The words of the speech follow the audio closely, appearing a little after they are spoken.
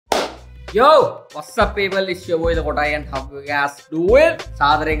Yo, what's up people? It's your boy the Kota and how you guys doing?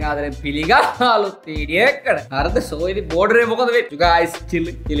 සාදරෙන් ආදරෙන් පිළිගන්න අලුත් video එකකට. හරිද? So ඉතින් බෝඩර් එක මොකද වෙන්නේ? You guys chill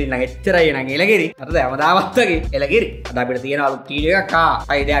නම් එච්චරයි නං එලගිරි. හරිද? හැමදාමත් වගේ එලගිරි. අද අපිට තියෙන අලුත් වීඩියෝ එකක්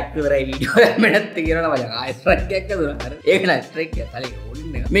අයිඩයක් ඉවරයි වීඩියෝ එක මෙන්නත් කියනවා මචං. ආයි ස්ට්‍රයික් එකක් දුන්නා. හරි. ඒක නෑ ස්ට්‍රයික් එක. හරි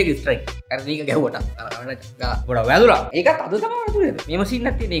ඕලින් එක. මේක ස්ට්‍රයික්. අර නීක ගැහුවට. අර පොඩ වැදුනා. ඒකත් අද තමයි වැදුනේ. මේ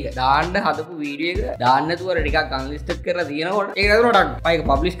මැෂින් එකක් තියෙන එක. දාන්න හදපු වීඩියෝ එක දාන්න නැතුව අර ටිකක් අන්ලිස්ටඩ් කරලා තියෙනකොට ඒක වැදුනට පයික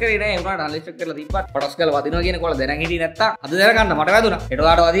පබ්ලිෂ් කරේ නෑ. ඒ වුණාට අන්ලිස්ටඩ් කරලා තිබ්බත් පටස් කරලා වදිනවා කියන කොළ දැනන් හිටියේ නැත්තම් අද දැනගන්න මට වැදුනා.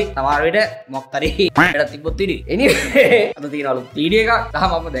 හෙටවාට වදී සමහර විට මොකක් හරි හෙට තිබ්බොත් ඉතින්. anyway අද තියෙන අලුත් වීඩියෝ එකක්.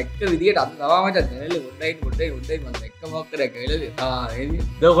 තාම මම දැක්ක විදියට අද තවා මචං channel එක පොඩ්ඩයි මම දැක්ක මොකක් කරා කියලා. එන්නේ.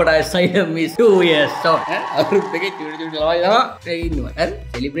 දොකොට asylum is 2 years old. අරුත් දෙකේ චුටි ළමයි තමයි ඉන්නවා. හරි.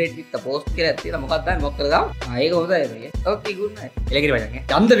 celebrate with the post කියලා තියෙනවා. මොකක්ද මොකක් කරලා දාමු. ඒක හොඳයි මේක. okay good night. එලකිරි මචං.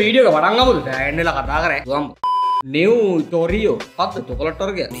 යන්න වීඩියෝ එක වඩන් අමුද. දැන් වෙලා කතා කරේ. දුවම්. new Torio. පත් chocolate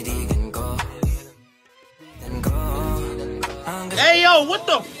torge. Hey yo, what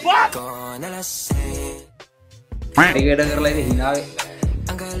the fuck? ඒක වැඩ කරලා ඉතින් හිනාවේ.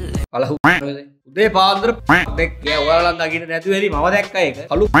 අලහු උදේ පාන්දර දැක්කේ ඔයාලා දකින්න නැතුව ඇති මම දැක්කා ඒක.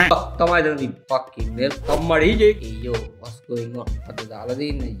 කළු තමයි එතන තිබ්බ. fucking hell කම්මඩි J. yo what's going on? අද දාලා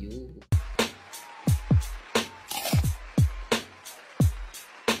දෙන්න yo.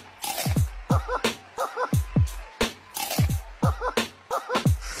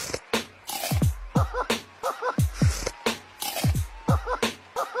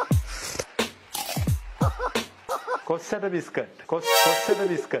 Kossada biscuit, kossada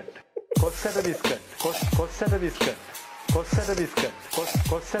biscuit, kossada biscuit, kossada biscuit, kossada biscuit,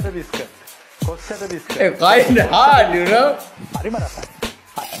 kossada biscuit, kossada biscuit. It's kind of hard, you know. Arimarasa,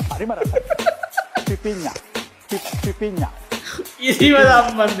 pipinya, pipinya. Easy with that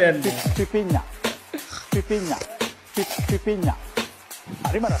man then. Pipinya,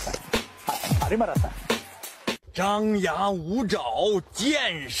 Arimarasa. 张牙舞爪，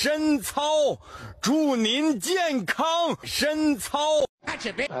健身操，祝您健康身操。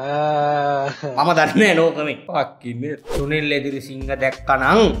මම දන්නේ ලෝකෙමේ. fucking hell. Sunil Edirisinghe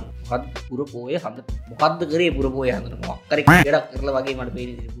දැක්කනම් මොකද්ද පුරපෝය හඳ මොකද්ද කරේ පුරපෝය හඳට මොකක් කරේ කියලා කරලා වගේ මට පේන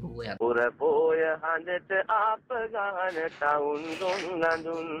ඉතින් පුරපෝය හඳ. පුරපෝය හඳට අප ගන්නට උන්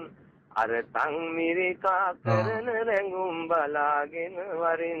ගොන්නඳුන් අර තන් මිරිකා කරන රැඟුම් බලාගෙන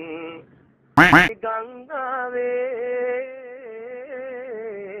වරින් ගංගාවේ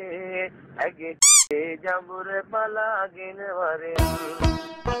ඇගේ ජඹුර බලාගෙන වරින්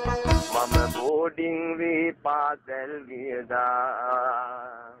මම බෝඩින් වී පාසල් ගියදා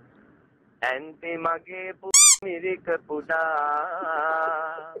ඇන්ටි මගේ මිරික පුඩා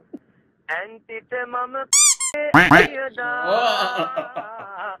ඇන්ටිට මම ගියදා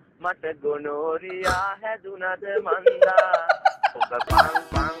මට ගොනෝරියා හැදුනද මන්දා ඔබ පං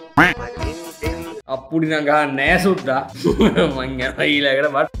අප්පුඩි නම් ගහන්නේ නෑ සුද්දා. මං යනවා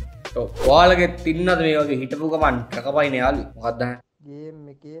ඊළඟට බත්. ඔයාලගේ තින්නද මේ වගේ හිටපු ගමන් රකපයින් යාළුවෝ. මොකක්ද අහන්නේ? ගේම්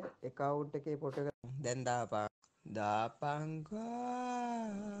එකේ account එකේ ෆොටෝ එක දැන් දාපන්කෝ.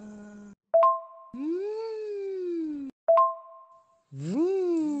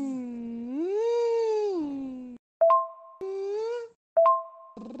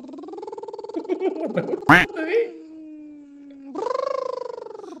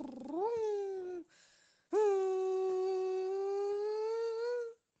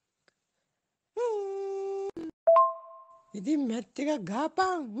 ඉතින් මැට් එක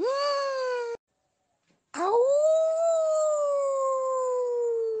ගහපන්. අව්.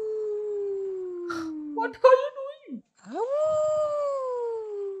 What are you doing? අව්.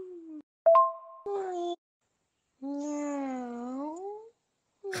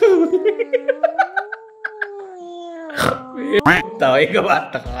 තව එක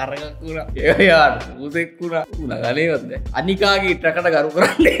බට්ට කාරකක් වුණා. ඒක යාර මුසෙක් වුණා. උනා ගලේවත් දැන්. අනිකාගේ ට්‍රකට ගරු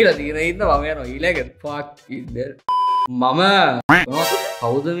කරන්න කියලා තියෙන ඉන්න මම යනවා ඊළඟට. fucking hell. මම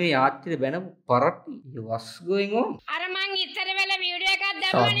කවුද මේ යාත්‍රි බැනපු පරට්ටි? what's going on? අර මං ඉස්සර වෙල වීඩියෝ එකක්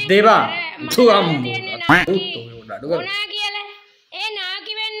දැම්මනේ. සද්දේවා. තුම්. මොනා කියලා? ඒ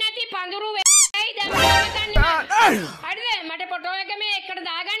නාකි වෙන්නේ නැති පඳුරු වෙයි දැන් හරිද? මට ෆොටෝ එක මේ එකට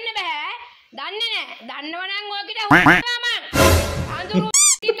දාගන්න බෑ. දන්නේ නැහැ. දන්නවනම් ඔයකිට හොයාම. පඳුරු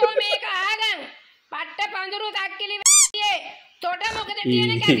ඉතෝ මේක ආගන්. පට්ට පඳුරු තක්කිලි වෙන්නේ. තොට මොකද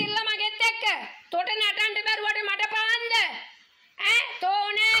තියෙන කැතිල්ල මගෙත් එක්ක. තොට නටන්න බැරුවට මට පාන්ද? ඈ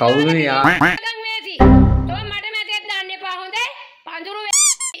තෝනේ. කවුද යා? තෝ මට මැසේජ් දාන්න එපා හොඳේ. පඳුරු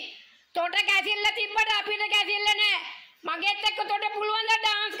තොට කැසිල්ල තිබ්බට අපිට කැසිල්ල නෑ. මගෙත් එක්ක තොට පුළුවන් ද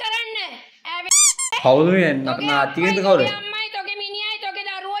ඩාන්ස් කරන්න. කවුද මේ නාටියෙන්ද කවුද? අම්මයි තෝගේ මිනිහයි තෝගේ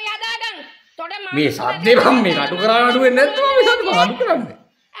දරුවෝ යදාගන්. තොට මේ සද්දේ මම මේ නඩු කරා නඩු වෙන්නේ නැත්නම් මේ සද්ද මම නඩු කරන්නේ.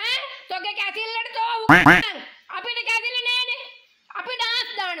 ඈ තෝගේ අපිට කැදිලා නෑනේ. අපි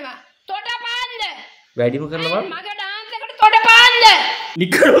ඩාන්ස් දානවා. තොට පාන්ද. වැඩිම කරනවා. මගේ ඩාන්ස් එකට තොට පාන්ද.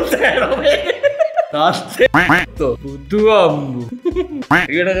 නිකරුත් යනවා. තාස්සේ බුදු අම්මු.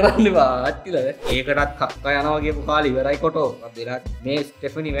 ඊට කරන්නේ වාච්චිලා. ඒකටත් කක්ක යනවා කියපු කාලේ ඉවරයි කොටෝ. අපදලා මේ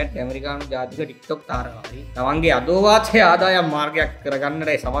ස්ටෙෆනි වැට් ඇමරිකානු ජාතික ටික්ටොක් තාරකාරී. තමන්ගේ අදෝවාචයේ ආදායම් මාර්ගයක්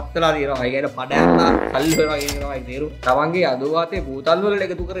කරගන්නට සමත් වෙලා තියෙනවා. ඒ කියන්නේ පඩ ඇරලා සල්ලි වෙනවා කියනවා ඒ තේරු. තමන්ගේ අදෝවාතේ බෝතල් වල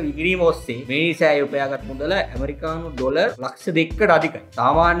එකතු කර විකිණීම ඔස්සේ මේ නිසා උපයාගත් මුදල ඇමරිකානු ඩොලර් ලක්ෂ 2කට අධිකයි.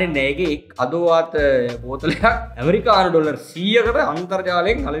 සාමාන්‍යයෙන් මේකේ එක් අදෝවාත බෝතලයක් ඇමරිකානු ඩොලර් 100කට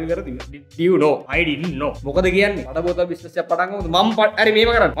අන්තර්ජාලයෙන් අලෙවි කර තිබෙනවා. Did you know? I didn't know. මොකද කියන්නේ? මට බෝතල් බිස්නස් එකක් පටන් ගමු. මම හරි මේව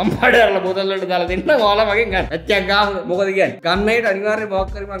කරන්න. මම පඩ ඇරලා බෝතල් වලට දාලා දෙන්න. ඔයාලා මගෙන් ගන්න. නැත්නම් ගාමු. මොකද කියන්නේ? ගන්න හේට අනිවාර්යයෙන්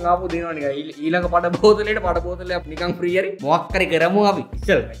මොකක් හරි මම ආපහු දෙනවා නිකන්. ඊළඟ පඩ බෝතලයක් නිකන් ෆ්‍රී හරි මොකක් හරි කරමු අපි.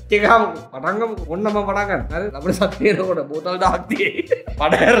 ඉස්සෙල් මැච් එක ගාමු. පටන් ගමු. ඔන්න මම පටන් ගන්න. හරි. අපිට සතියේනකොට බෝතල් 1000ක් තියෙයි.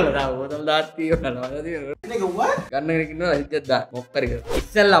 පඩ ඇරලා දාමු. බෝතල් 1000ක් තියෙනවා. ගන්න කෙනෙක් ඉන්නවා හිතෙත් දා. මොකක් හරි කරමු.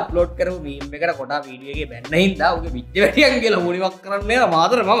 ඉස්සෙල් අප්ලෝඩ් කරමු මීම් එකට කොටා වීඩියෝ එකේ බැන්න හින්දා උගේ විජ්ජ වැටියන් කියලා මොනිවක් කරන්න නෑ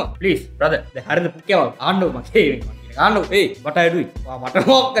මාතර මම. Please brother. දැන් හරිද පුක්කේම ආන්නෝ මගේ ගාන්නෝ ඒ මට අඩුයි. මට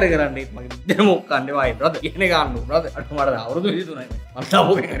මොකක් කරන්නේ මගේ විජ්ජ මොකක් කන්නේ වායි බ්‍රදර්. කියන්නේ ගාන්නෝ බ්‍රදර්. අර මට අවුරුදු 23යි. මම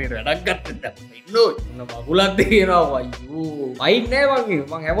තාපෝගේ හරියට වැඩක් ගත්තද ඉන්නෝ. මොන මගුලක් දෙනවා අයියෝ. වයින් නෑ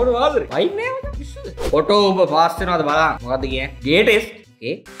මං හැමෝටම ආදරේ. වයින් නෑ මචං පිස්සුද. ෆොටෝ ඔබ පාස් වෙනවද බලන්න. මොකද්ද කියන්නේ? ගේ ටෙස්ට්.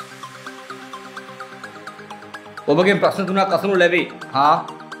 ඒ ඔබගේ ප්‍රශ්න තුනක් අසනු ලැබේ. හා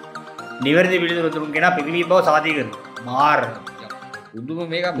නිවැරදි පිළිතුරු දුන් කෙනා පිළිවි බව සාධී කරනවා. මාර. උදුම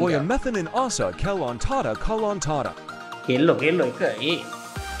මේක Boy, a methane asa kelon tada. කෙල්ලෝ එක ඒ.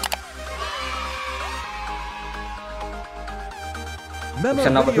 Memo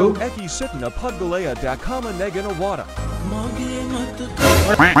Question number video 2. eki sitna pudgalaya dakama negana wada.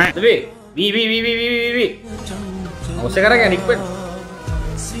 වී. අවශ්‍ය කරගෙන නික්පෙන්න.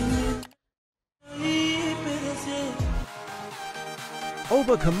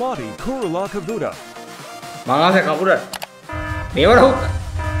 Oba kamadi kurula kavuda. මං ආසේ කපුරට. මේවට හුත්.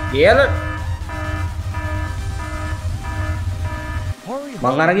 ගේල.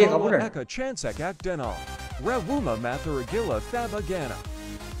 මං අරගෙන කපුරට. Eka chansek akdena. Rewuma matharagilla thabagana.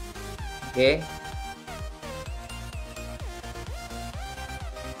 ඒ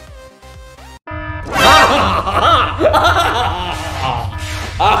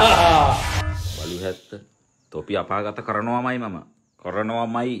බලු හැත්ත තොපි අපාගත කරනවාමයි මම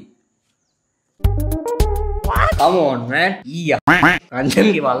කරනවාමයි come on man ඊයා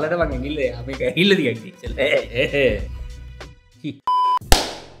රංජන්ගේ වල්ලට මං ඇඟිල්ල මේක ඇහිල්ල දිගක් ඉච්චල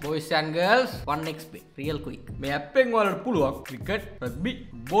boys and girls 1xp real quick මේ app එකෙන් ඔයාලට පුළුවන් cricket rugby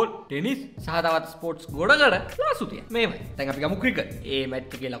football tennis සහ තවත් sports ගොඩකට ලාසු තියන්න මේවයි දැන් අපි ගමු cricket ඒ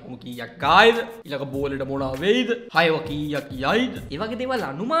match එකේ ලකුණු කීයක් ආයිද ඊළඟ බෝල් එකට මොනවා වෙයිද හයව කීයක් යයිද ඒ වගේ දේවල්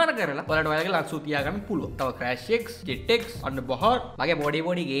අනුමාන කරලා ඔයාලට ඔයාලගේ ලක්ෂු තියාගන්න පුළුවන් තව crash x jet x අන්න බහර් වගේ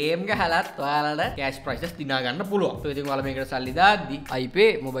බොඩි ගේම් ගහලත් ඔයාලට cash prizes දිනා ගන්න පුළුවන් ඒ ඉතින් ඔයාලා මේකට සල්ලි දාද්දි iPay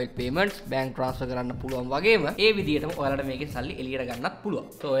mobile payments bank transfer කරන්න පුළුවන් වගේම ඒ විදිහටම ඔයාලට මේකෙන් සල්ලි එළියට ගන්නත්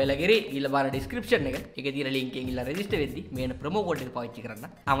පුළුවන් ඔයාලගේ ඊළ බාර description එක එකේ තියෙන link එකෙන් ගිහලා register වෙද්දි මේන promo code එක පාවිච්චි කරන්න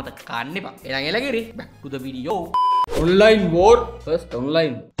අමතක කරන්න එපා. එහෙනම් එළගිරි back to the video. Online war first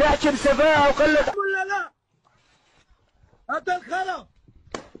online. تعشر سفاهة وخلت ولا لا؟ هذا الخرا.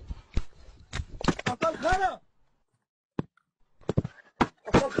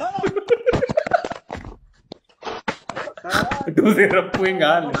 Itu sih repuin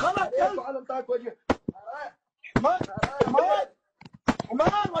kan.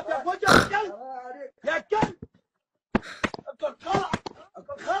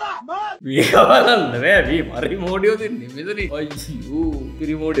 Biaran we mari modeo දෙන්නේ මෙතන අයියෝ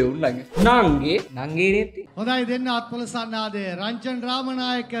පිරිමෝඩේ උන්නගේ නංගේ නෙති හොඳයි දෙන්න අත්පොල සන්නාදේ රංජන්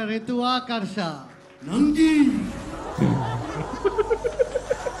රාමනායක ඍතු ආකර්ෂා නංගි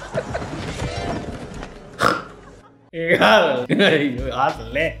ඒ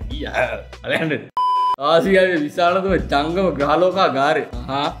ආසලේ අලෙන්ද ආසියාවේ විශාලතම ජංගම ග්‍රහලෝකා ගාරේ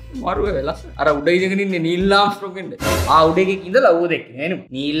මරුවේ වෙලස් අර උඩ ඉඳගෙන ඉන්නේ නීල් ආම්ස්ට්‍රෝං ඉන්නේ උඩ එකේ ඉඳලා ඌ දෙක් නේනු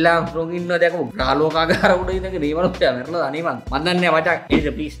නීල් ආම්ස්ට්‍රෝං ඉන්නවා දැකමු ග්‍රහලෝකා ගාර උඩ ඉඳගෙන මේ මනුස්සයා මැරලා අනේ මන් දන්නේ නැහැ මචං ඒක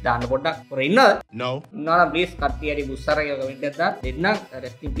ප්ලීස් දාන්න පොඩ්ඩක් ඔර ඉන්නවද No. ඉන්නවනම් ප්ලීස් කට්ටිය හරි බුස්සර කියලා කමෙන්ට් එකක් දාන්න දෙන්නම්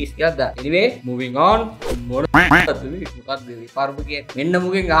රෙස්ට් ඉන් පීස් කියලා දාන්න anyway moving on මොකක්ද විපාරුප කියන්නේ මෙන්න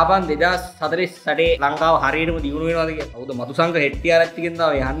මුගෙන් ගහපන් 2048 ලංකාව හරියටම දියුණු වෙනවාද කියලා කවුද මතුසංග හෙට්ටිආරච්චිගෙන්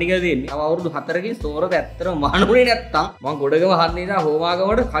තාම යන්නේ කියලා දෙන්නේ මම අවුරුදු 4කින් ස්ටෝර් ඇත්තටම මහනුනේ නැත්තම් මං ගොඩගම හන්නේ ඉඳලා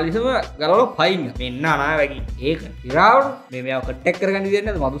හෝමාගමට කලිසම ගලවලා පයින් මෙන්න අනා වැකි ඒක ඉරාවුඩ් මේ මේව කට්ටෙක් කරගන්න දෙන්නේ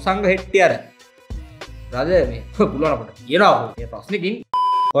නැද්ද මදුසංග හෙට්ටිය අර රජ මේ පුළුවන් අපට කියනවා මේ ප්‍රශ්නෙකින්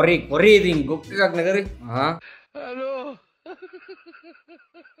කොරි ඉතින් ගොක් එකක් නගරේ හලෝ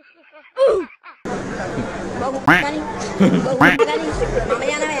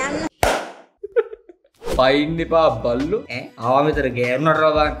පයින් එපා බල්ලු ආවා මෙතන ගෑරුණට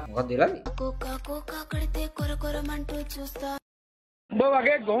රබන් මොකක්ද වෙලානේ උඹ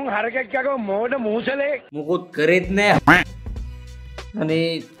වගේ ගොන් හරකෙක් යකෝ මෝඩ මූසලේ මොකුත් කරෙත් නෑ අනේ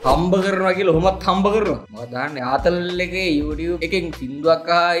හම්බ කරනවා කියලා ඔහොමත් හම්බ කරනවා මම දාන්නේ ආතල් එකේ YouTube එකෙන් සින්දුවක්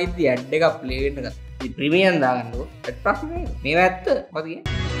අහා ඉද්දි ඇඩ් එකක් ප්ලේ වෙන්න ගත්තා ඉතින් ප්‍රීමියම් දාගන්නකො ඒත් ප්‍රශ්නේ මේව ඇත්ත මොකද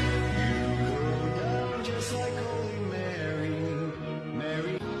කියන්නේ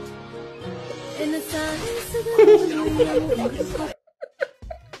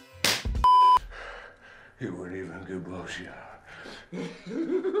It wouldn't even get bullshit.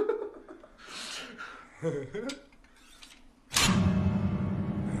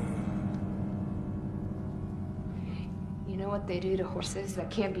 You know what they do to horses that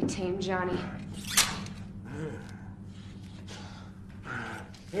can't be tamed, Johnny?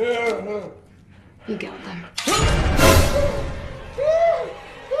 You killed them.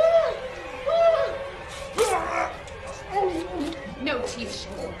 No teeth,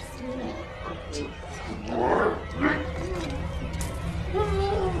 shoulders.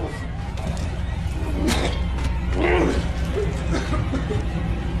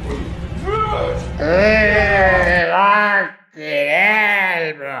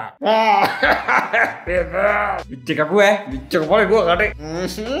 Bicara gue, bicara boleh gue kade.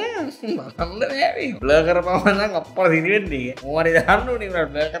 Makan deh ya, belajar apa mana ngapal sini nih. Mau ada danu nih,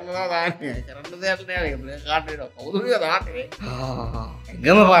 belajar apa kan? Karena tuh saya nih, belajar deh. Kau tuh ya tadi.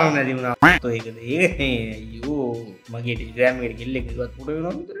 Enggak mau panen aja mana. Tuh itu deh, yuk, magi di jam gini gile gitu buat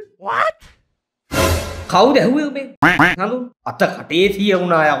nonton. What? Kau dah huil bang. Lalu, atas kate sih yang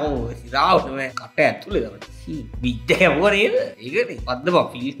mana aku sirau tuh bang. Kate tuh leh dapat. Bijaya bukan itu, iya nih. Pada mah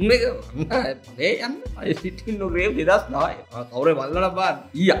film mereka, yang ada sitting no grave di das nah. Kau re malu lah ban.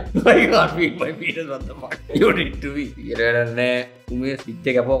 Iya, baik kan film pada mah. You need to be. Iya nih, umur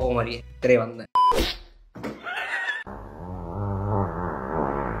bijaya apa kau mari? Keren banget.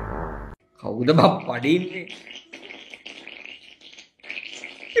 Kau udah mah padin nih.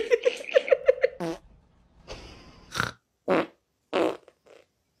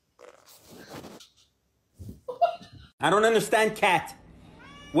 I don't understand, cat.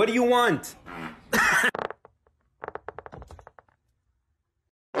 What do you want?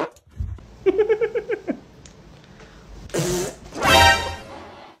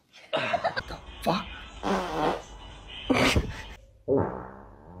 Fuck.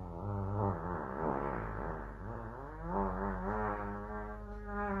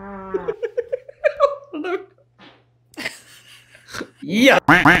 Iya.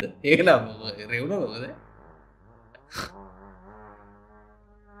 Iya kenapa? Reuna loh deh.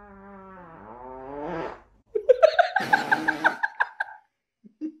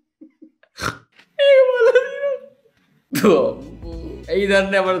 Ini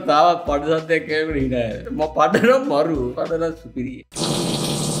dan yang pertama pada saat kayak gini nih, mau pada maru, pada supiri.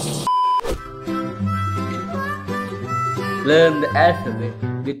 Learn the alphabet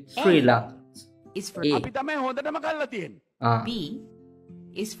with three letters. Is for A. B.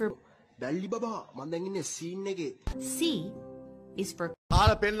 Is for බැල්ලි බබා මන් දැන් ඉන්නේ scene එකේ C. Is for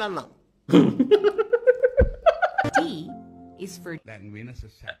ආල පෙන්නන්නම් D. Is for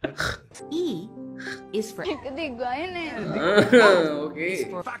E. Is for Okay.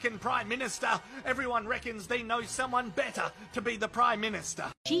 Fucking Prime Minister. Everyone reckons they know someone better to be the Prime Minister.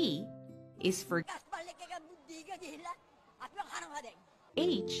 G. Is for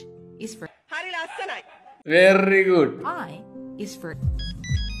H. Is for Very good. I. Is for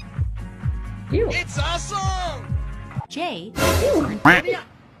It's awesome! J.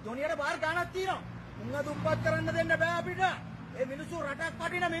 දුනියට බාර ගානක් තියෙනවා. මුංග දුප්පත් කරන්න දෙන්න බෑ අපිට. ඒ මිනිස්සු රටක්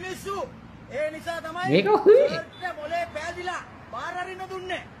පටින මිනිස්සු. ඒ නිසා තමයි මේක හුයි. මොලේ පෑදිලා බාර අරින්න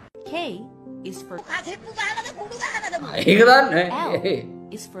දුන්නේ. K. Is for ඒක දන්නේ. L.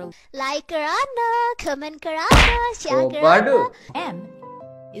 Is for like කරන්න, comment කරන්න, share බඩු. කරන්න. M.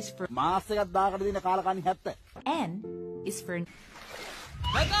 Is for මාස් එකක් දාකට දින කාලකණි 70 N. Is for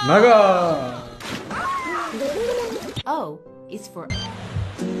Naga. O. Is for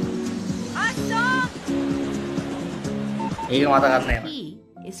ඒක මතකත් නෑ. P.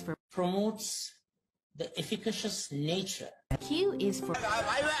 Is for promotes the efficacious nature. Q. Is for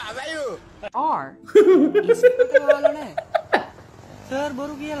R. Is sir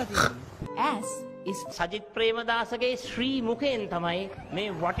බොරු කියලා තියෙනවා. S. Is සජිත් ප්‍රේමදාසගේ ශ්‍රී මුඛයෙන් තමයි මේ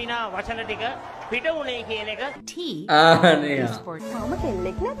වටිනා වචන ටික පිට උනේ කියන එක. T. ආනේ. Is for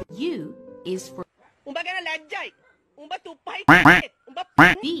U. Is for උඹ ගැන ලැජ්ජයි. උඹ තුප්පයි.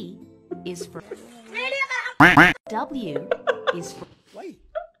 B. Is for W. Is for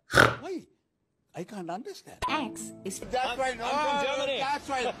I can't understand. X is That's right. I'm from Germany. That's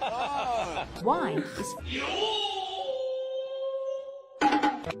right. Oh. Y is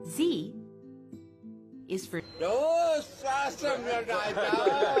Z is for No, faster.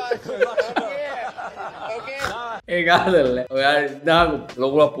 Okay. ඒ ගාදල්ල ඔයා ඉදාගු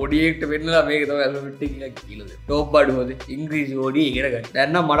ලොකුල පොඩියෙක්ට වෙන්නලා මේක තමයි ඇල්ෆබෙට් එක කියලා කියලාද top බඩු හොද ඉංග්‍රීසි පොඩි ඉගෙන ගන්න. දැන්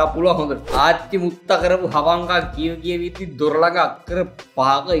නම් මට පුළුවන් හොඳට ආච්චි මුත්තා කරපු හවංකා කිය විද්දි දොරලඟ අක්කර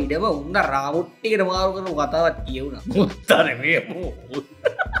පහක ඉඩම උන්න රාමුට්ටිකට මාරු කරන කතාවක් කියුණා. මුත්තා නෙමෙයි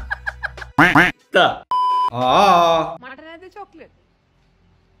මුත්තා. මට නැද්ද චොක්ලට්?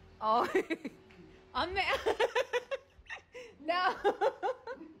 ඔව්. අම්මේ.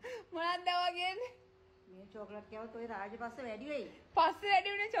 මොනවද වගේන්නේ? මේ චොක්ලට් කෑවොත් ඔය රාජපස්ස වැඩි වෙයි. පස්සේ වැඩි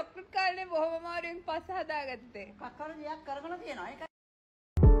වුණේ චොක්ලට් කාලේ බොහොම අමාරුවෙන් පස්ස හදාගත්තේ. කක්කවල දෙයක් කරගෙන තියෙනවා. ඒක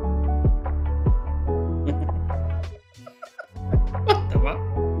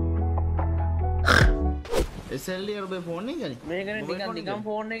SLD එකට ඔබේ ෆෝන් එක ගනි. මේකනේ නිකන්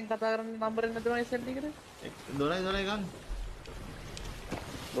ෆෝන් එකෙන් කතා කරන්න නම්බර් එක නැතුව SLD එකට. 12 ගන්න.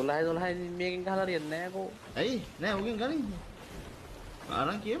 12 මේකෙන් ගහලා හරියන්නේ නැහැ කෝ. ඇයි? නෑ උගෙන් ගනි.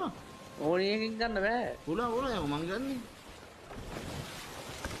 ආරං කියනවා. ඕනේ එකකින් ගන්න බෑ. පුළුවන් යකෝ මං ගන්නේ.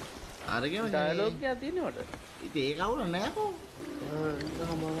 අරගෙන ඩයලොග් එකක් තියෙන්නේ මට. ඉතින් ඒක අවුල නෑ කෝ.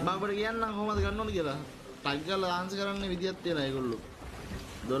 මම ඔබට කියන්නම් කොහොමද ගන්න ඕනේ කියලා. ටග් ගාලා ආන්සර් කරන්න විදියක් තියෙනවා ඒගොල්ලෝ.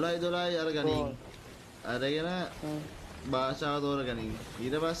 12 අර ගනින්. අරගෙන භාෂාව තෝරගනින්.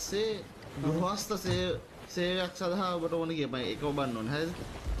 ඊට පස්සේ ගෘහස්ත සේවයක් සඳහා ඔබට ඕනේ කියපන්. ඒක ඔබන්න ඕනේ. හරිද?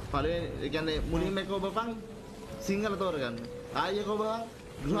 පළවෙනි ඒ කියන්නේ මුලින්ම එක ඔබපන් සිංහල තෝරගන්න. ආයෙක ඔබ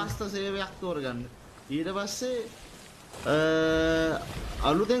ගෘහස්ත සේවයක් තෝරගන්න. ඊට පස්සේ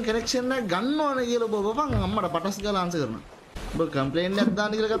අලුතෙන් කනෙක්ෂන් එකක් ගන්න ඕනේ කියලා ඔබ ඔබපන් අම්මට පටස් ගාලා ආන්සර් කරනවා. ඔබ කම්ප්ලේන්ට් එකක්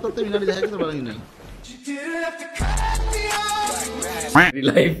දාන්න කියලා ගත්තොත් විනාඩි 10ක විතර බලන් ඉන්නවා.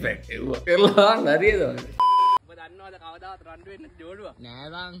 ලයිෆ් එක කරලා හරියද? ඔබ දන්නවද කවදාවත් රණ්ඩු වෙන්නේ නැති ජෝඩුවක්? නෑ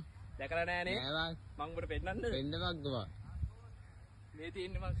බං. දැකලා නෑනේ. නෑ බං. මං ඔබට පෙන්නන්නද? පෙන්නමක් ගවා. මේ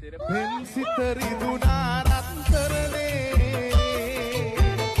තියෙන්නේ මං සිර පෙන්සිත රිදුනා රත්තරනේ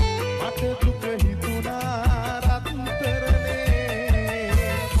මට දුක හිතුනා රත්තරනේ.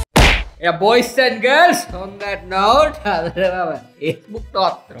 Yeah, boys and girls, on that note, Facebook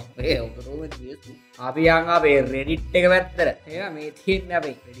තත්තරම් A උකරෝම Facebook අපි යන් අපේ Reddit එක පැත්තට. එහෙනම් මේ තියෙන්නේ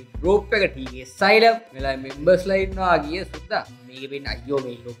අපේ Reddit group එක TK Asylum. මෙලා members ලා ඉන්නවා ගිය සුද්දා. මේකෙ වෙන්න අයියෝ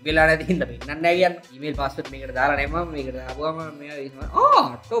මේ log වෙලා නැති හින්දා පෙන්නන්නේ නැහැ කියන්නේ. email password මේකට දාලා නැහැ මම මේකට දාපුවම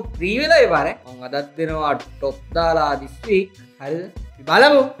මෙයා top free වෙලා ඉපාරේ. මම අදත් දෙනවා top දාලා this week. හරිද? අපි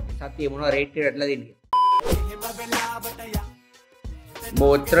බලමු සතියේ මොනවා rate එකටලා දෙන්නේ.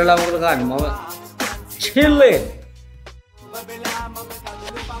 මොත්‍රලා මොකද ගන්න මම chilling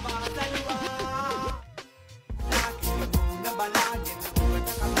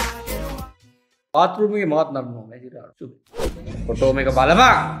bathroom එකේ මාත් නම්නවා මැදිරා සුබ ෆොටෝ මේක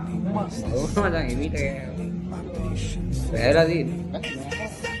බලපන් ඕනම දැන් එවිට වැරලා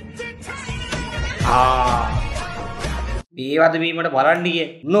මේවද වීමට බලන්න ගියේ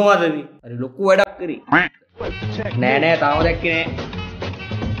මොනවද මේ හරි ලොකු වැඩක් කරි නෑ නෑ තාම දැක්කේ නෑ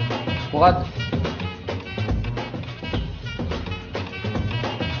මොකද්ද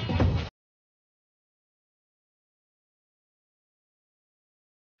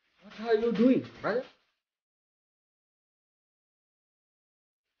What are you doing, brother?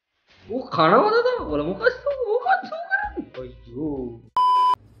 Oh, කනවද තමයි? මොකක්ද කරන්නේ? අයියෝ.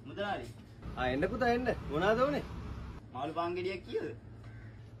 මුදලාරි. එන්න පුතා එන්න. මොනවද උනේ? මාළු පාන් ගෙඩියක් කීයද?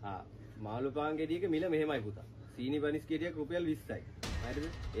 මාළු පාන් ගෙඩියක මිල මෙහෙමයි පුතා. සීනි බනිස් ගෙඩියක් රුපියල් 20යි. හරිද?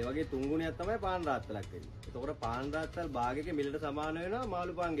 ඒ වගේ 3 ගුණයක් තමයි පාන් රාත්තලක් වෙන්නේ. එතකොට පාන් රාත්තල් භාගයක මිලට සමාන වෙනවා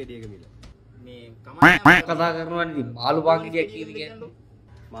මාළු පාන් ගෙඩියක මිල. මේ කතා කරනවා නේ මාළු පාන් ගෙඩියක් කියන්නේ.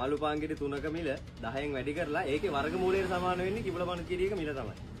 මාළු පාන් ගෙඩි 3ක මිල 10න් වැඩි කරලා ඒකේ වර්ගමූලයට සමාන වෙන්නේ කිඹුල පාන් ගෙඩියක මිල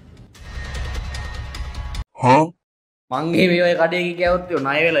තමයි. මං මේ ඔය කඩේ ගියොත්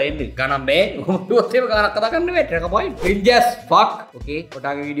ණය වෙලා එන්නේ ගණන් බෑ කොහොමද එහෙම ගණන් කතා කරන්න බෑ ට්‍රක පොයින්ට් රින්ජස් ෆක් ඕකේ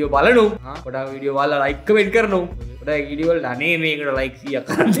කොටාගේ වීඩියෝ බලනු කොටාගේ වීඩියෝ බලලා ලයික් කමෙන්ට් කරනු කොටාගේ වීඩියෝ වල අනේ මේකට ලයික් 100ක්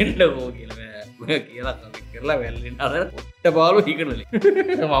කරන් දෙන්නකෝ කියලා කියලා කමෙන්ට් කරලා වැල්ලෙන අර ඔට්ට බාලු හිකනලේ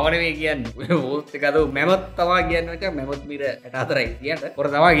මම නෙමෙයි කියන්නේ ඔය පෝස්ට් එක අද මැමත් තමයි කියන්නේ මචං මැමත් මිර 64යි කියන්න පොර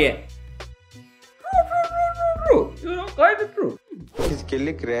තමයි කියන්නේ කිසි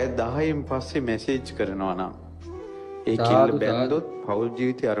කෙල්ලෙක් රෑ 10න් පස්සේ මැසේජ් කරනවා නම් ඒ කෙල්ල බැන්දොත් පෞල්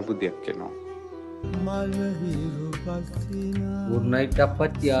ජීවිතේ අරුබුදයක් වෙනවා. good night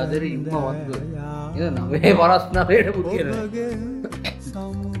අප්පච්චි ආදරේ ඉම්ම වන්ද. එන 9:59ට පුතියන.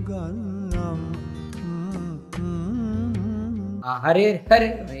 හරි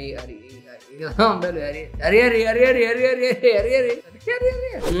මේ හරි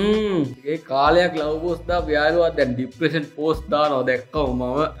ඒ කාලයක් ලව් පෝස්ට් දා ව්‍යාලුවා දැන් ડિප්‍රෙෂන් පෝස්ට් දානවා දැක්කම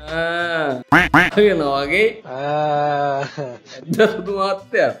මම කියනවා වගේ ඇද්ද සුදු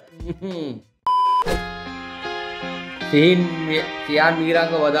මාත්‍යා සියාන්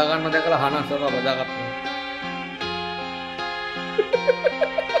මීරාංග වදා ගන්න දැකලා හනස්සව වදාගත්තා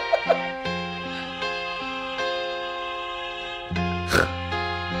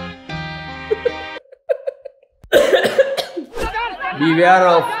beware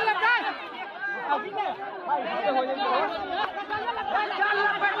of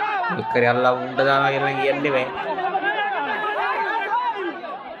ඉක්කර යල්ලා උන්ට දානවා කියලා කියන්නේ බෑ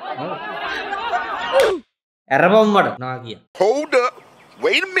අරපම් මට නා කිය Hold up.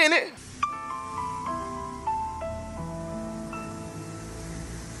 Wait a minute.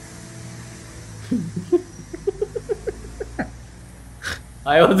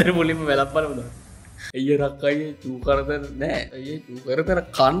 අයෝදර මුලින්ම වැලක් බලමුද අයිය රක්කයි චූ කරතර නෑ අයිය චූ කරතර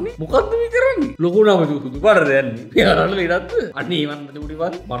කන්නේ මොකද්ද මේ කරන්නේ ලොකු නම සුදු පාට දැන්නේ යාරල ඉරත් අනේ මන් උඩි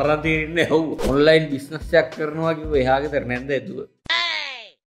වත් මරණ තේරෙන්නේ හව් ඔන්ලයින් බිස්නස් එකක් කරනවා කිව්ව එහාගේ තර නැන්ද එදුව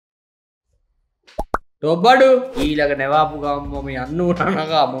ටොබ්බඩු ඊළඟ නැවාපු ගම මම යන්න උනා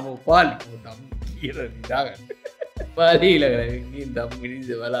නගා මම උපාලි නම් කියලා නිදාගන්න පාලි ඊළඟ ගින් දම්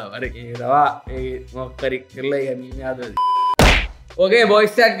මිනිස්ස බලා වර ඒනවා ඒ මොක්කරි කරලා යන්නේ ආදද Okay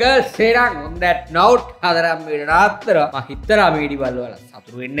boys and girls, sekarang on that note හතරම් video නාත්තර මම හිතනවා මේ ඩිවල් වල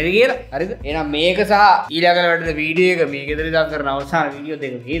සතුරු වෙන්නද කියලා. හරිද? එහෙනම් මේක සහ ඊළඟට වැඩ වීඩියෝ එක මේක ඉදිරි දා කරන අවසාන වීඩියෝ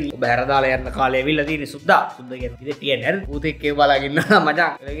දෙක තියෙන්නේ. ඔබ හැර දාලා යන්න කාලේ ඇවිල්ලා තියෙන්නේ සුද්දා. සුද්දා කියන්නේ ඉතින් තියන්නේ හරිද? ඌත් එක්ක ඒ බලාගෙන ඉන්නවා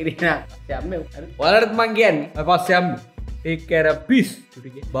මචං. එලගිරි නා. පස්සේ අම්මේ හරිද? ඔයාලට මං කියන්නේ. පස්සේ අම්මේ. Take care of peace.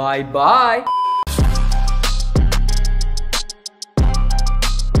 Bye bye.